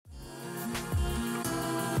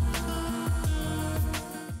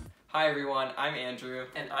Hi everyone, I'm Andrew.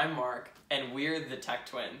 And I'm Mark. And we're the Tech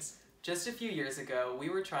Twins. Just a few years ago, we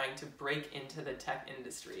were trying to break into the tech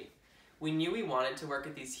industry. We knew we wanted to work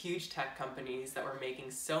at these huge tech companies that were making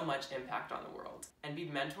so much impact on the world, and be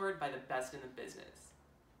mentored by the best in the business.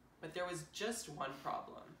 But there was just one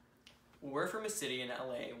problem. We're from a city in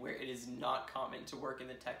LA where it is not common to work in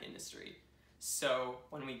the tech industry. So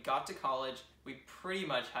when we got to college, we pretty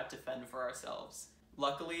much had to fend for ourselves.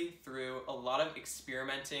 Luckily, through a lot of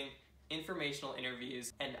experimenting, informational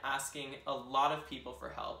interviews, and asking a lot of people for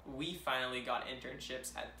help, we finally got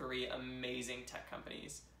internships at 3 amazing tech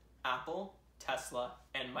companies: Apple, Tesla,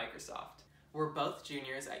 and Microsoft. We're both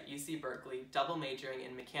juniors at UC Berkeley, double majoring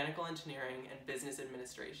in mechanical engineering and business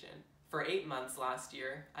administration. For 8 months last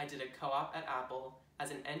year, I did a co-op at Apple as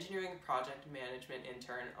an engineering project management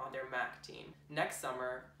intern on their Mac team. Next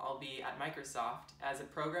summer, I'll be at Microsoft as a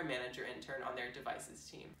program manager intern on their devices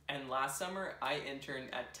team. And last summer, I interned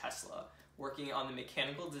at Tesla, working on the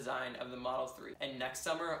mechanical design of the Model 3. And next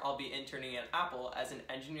summer, I'll be interning at Apple as an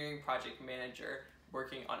engineering project manager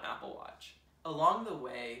working on Apple Watch. Along the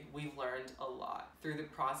way, we've learned a lot through the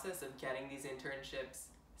process of getting these internships,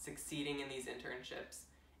 succeeding in these internships,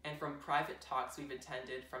 and from private talks we've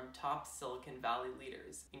attended from top Silicon Valley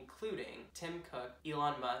leaders, including Tim Cook,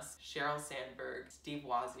 Elon Musk, Sheryl Sandberg, Steve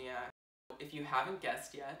Wozniak. If you haven't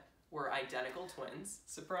guessed yet, we're identical twins.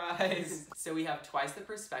 Surprise! So we have twice the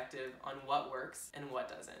perspective on what works and what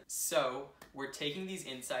doesn't. So we're taking these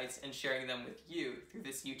insights and sharing them with you through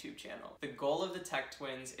this YouTube channel. The goal of the Tech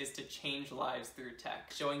Twins is to change lives through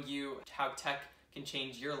tech, showing you how tech can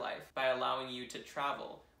change your life by allowing you to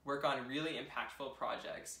travel, work on really impactful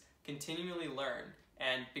projects, continually learn,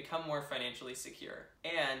 and become more financially secure,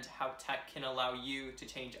 and how tech can allow you to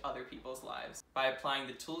change other people's lives by applying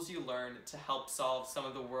the tools you learn to help solve some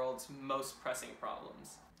of the world's most pressing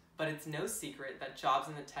problems. But it's no secret that jobs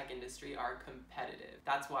in the tech industry are competitive.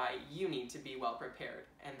 That's why you need to be well prepared,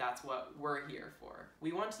 and that's what we're here for.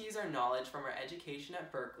 We want to use our knowledge from our education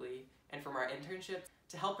at Berkeley and from our internships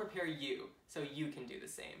to help prepare you so you can do the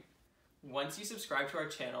same. Once you subscribe to our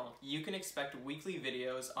channel, you can expect weekly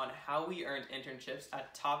videos on how we earned internships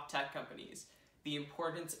at top tech companies, the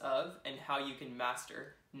importance of and how you can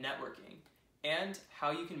master networking, and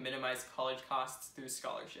how you can minimize college costs through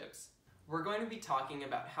scholarships. We're going to be talking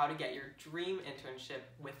about how to get your dream internship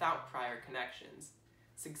without prior connections,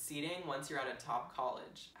 succeeding once you're at a top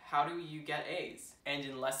college, how do you get A's, and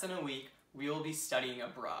in less than a week, we will be studying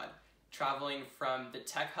abroad, traveling from the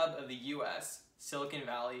tech hub of the US, Silicon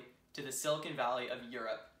Valley, to the Silicon Valley of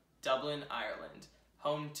Europe, Dublin, Ireland,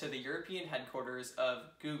 home to the European headquarters of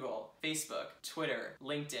Google, Facebook, Twitter,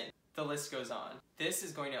 LinkedIn, the list goes on. This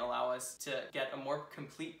is going to allow us to get a more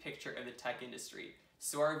complete picture of the tech industry,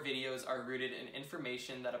 so our videos are rooted in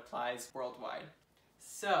information that applies worldwide.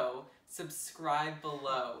 So, subscribe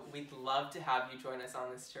below. We'd love to have you join us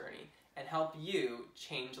on this journey and help you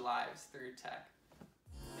change lives through tech.